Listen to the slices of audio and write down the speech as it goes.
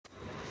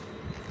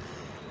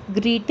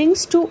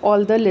Greetings to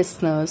all the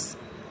listeners.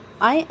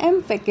 I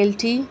am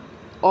faculty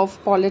of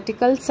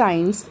Political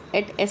Science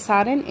at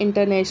SRN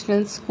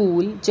International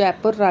School,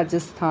 Jaipur,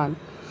 Rajasthan.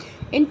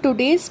 In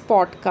today's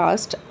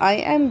podcast, I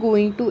am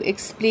going to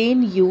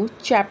explain you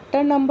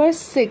chapter number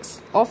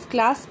 6 of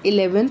class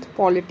 11th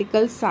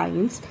Political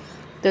Science,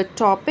 the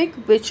topic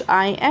which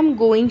I am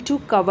going to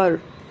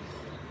cover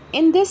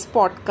in this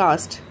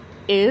podcast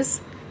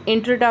is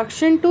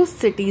Introduction to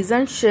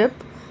Citizenship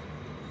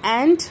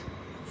and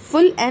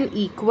Full and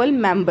Equal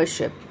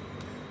Membership.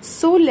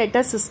 So let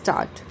us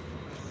start.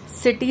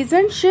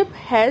 Citizenship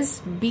has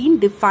been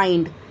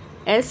defined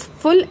as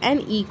full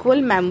and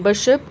equal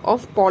membership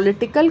of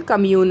political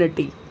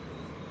community.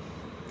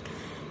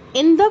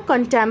 In the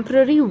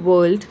contemporary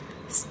world,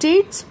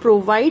 states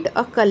provide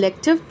a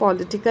collective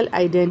political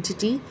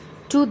identity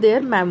to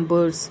their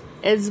members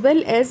as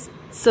well as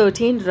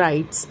certain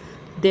rights.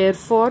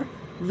 Therefore,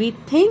 we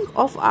think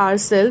of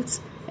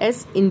ourselves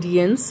as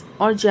Indians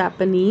or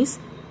Japanese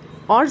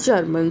or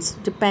Germans,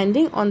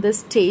 depending on the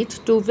state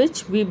to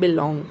which we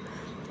belong.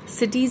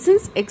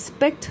 Citizens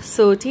expect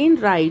certain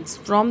rights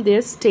from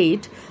their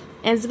state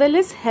as well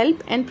as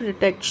help and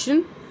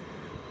protection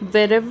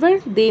wherever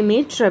they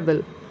may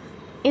travel.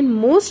 In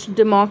most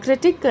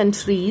democratic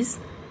countries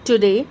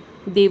today,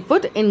 they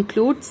would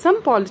include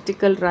some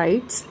political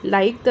rights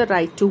like the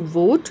right to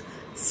vote,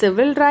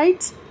 civil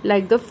rights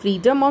like the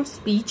freedom of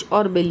speech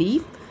or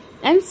belief,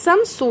 and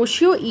some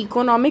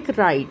socio-economic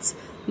rights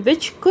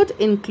which could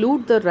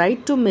include the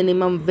right to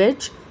minimum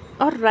wage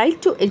or right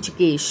to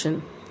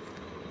education.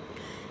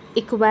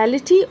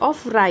 Equality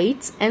of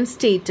rights and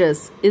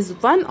status is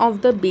one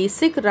of the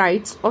basic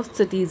rights of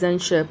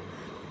citizenship.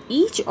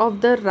 Each of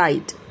the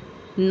rights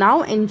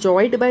now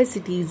enjoyed by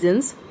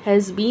citizens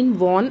has been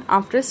won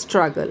after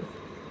struggle.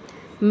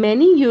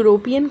 Many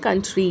European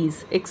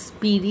countries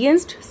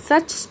experienced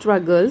such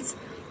struggles,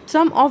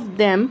 some of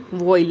them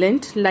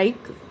violent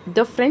like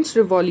the French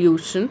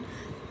Revolution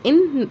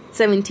in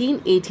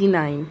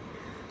 1789.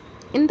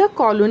 In the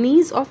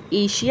colonies of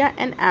Asia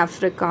and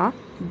Africa,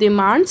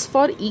 demands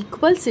for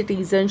equal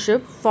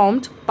citizenship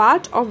formed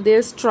part of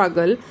their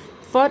struggle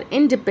for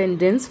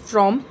independence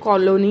from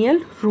colonial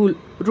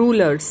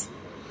rulers.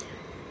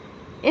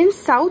 In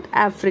South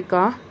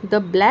Africa, the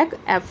black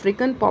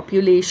African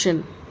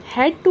population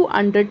had to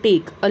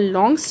undertake a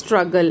long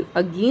struggle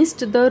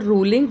against the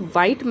ruling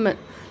white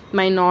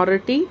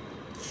minority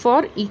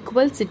for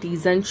equal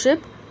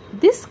citizenship.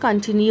 This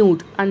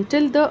continued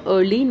until the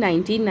early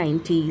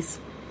 1990s.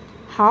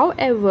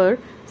 However,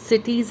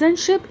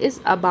 citizenship is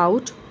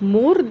about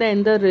more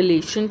than the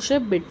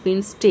relationship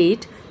between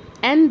state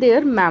and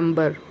their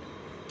member.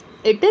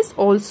 It is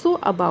also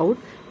about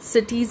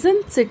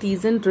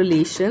citizen-citizen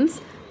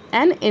relations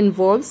and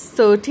involves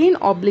certain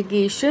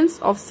obligations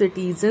of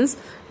citizens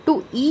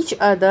to each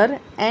other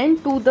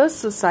and to the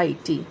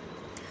society.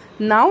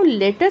 Now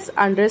let us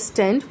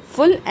understand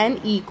full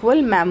and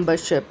equal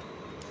membership.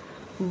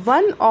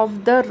 One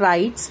of the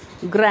rights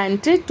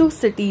granted to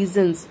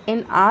citizens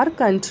in our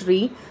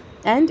country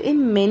and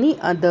in many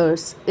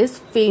others is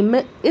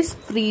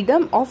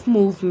freedom of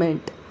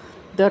movement.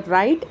 The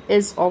right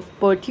is of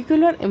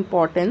particular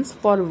importance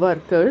for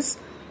workers.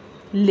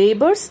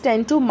 Laborers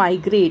tend to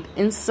migrate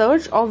in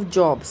search of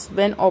jobs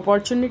when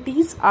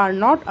opportunities are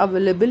not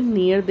available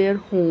near their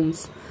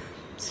homes.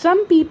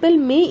 Some people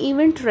may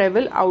even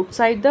travel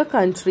outside the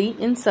country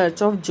in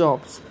search of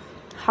jobs.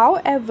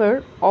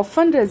 However,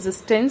 often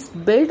resistance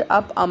built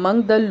up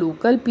among the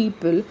local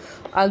people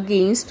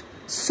against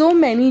so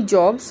many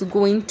jobs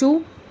going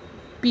to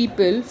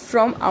people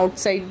from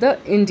outside the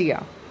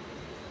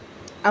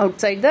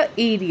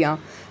area,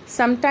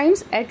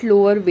 sometimes at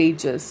lower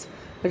wages.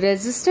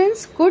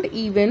 Resistance could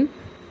even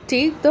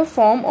take the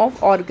form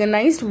of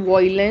organized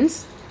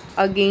violence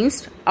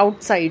against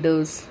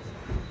outsiders.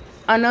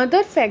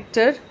 Another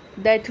factor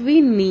that we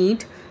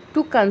need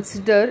to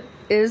consider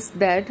is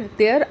that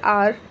there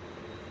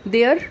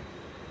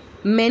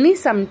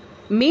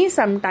may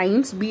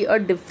sometimes be a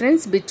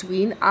difference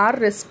between our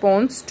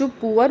response to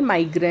poor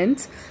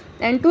migrants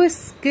and to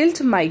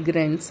skilled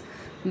migrants.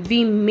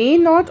 We may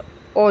not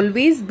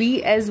always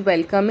be as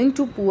welcoming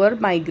to poor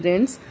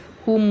migrants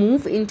who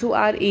move into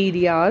our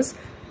areas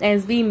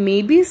as we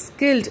may be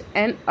skilled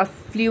and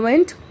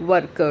affluent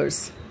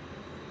workers.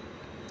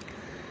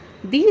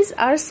 These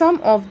are some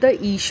of the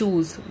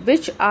issues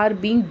which are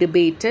being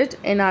debated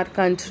in our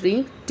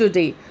country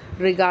today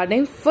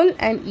regarding full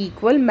and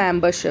equal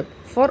membership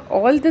for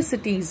all the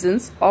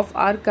citizens of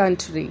our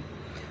country.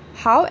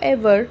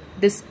 However,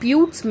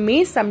 disputes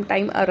may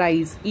sometimes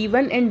arise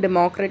even in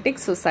democratic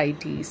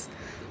societies.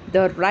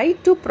 The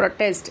right to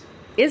protest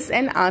is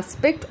an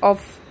aspect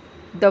of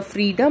the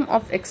freedom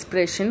of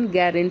expression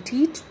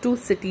guaranteed to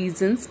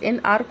citizens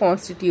in our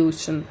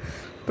constitution,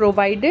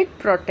 provided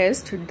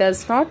protest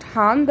does not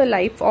harm the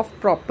life of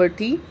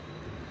property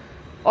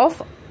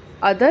of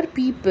other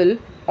people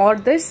or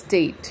the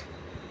state.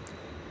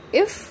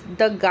 If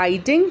the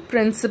guiding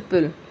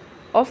principle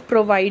of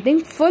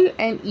providing full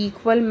and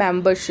equal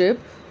membership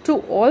to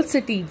all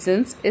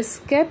citizens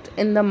is kept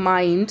in the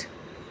mind,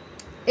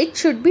 It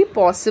should be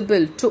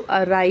possible to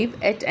arrive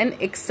at an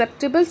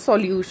acceptable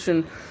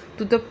solution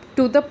to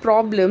the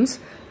problems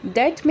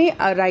that may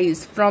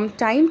arise from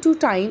time to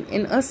time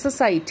in a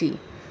society.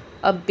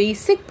 A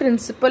basic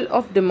principle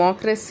of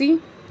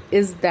democracy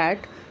is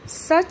that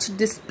such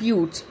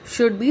disputes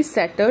should be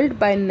settled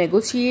by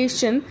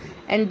negotiation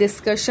and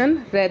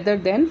discussion rather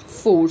than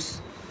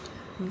force.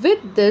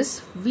 With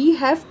this, we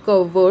have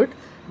covered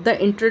the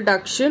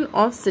introduction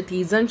of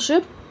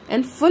citizenship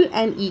and full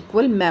and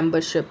equal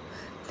membership.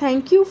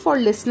 Thank you for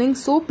listening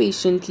so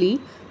patiently.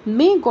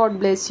 May God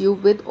bless you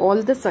with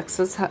all the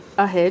success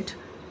ahead.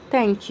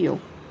 Thank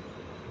you.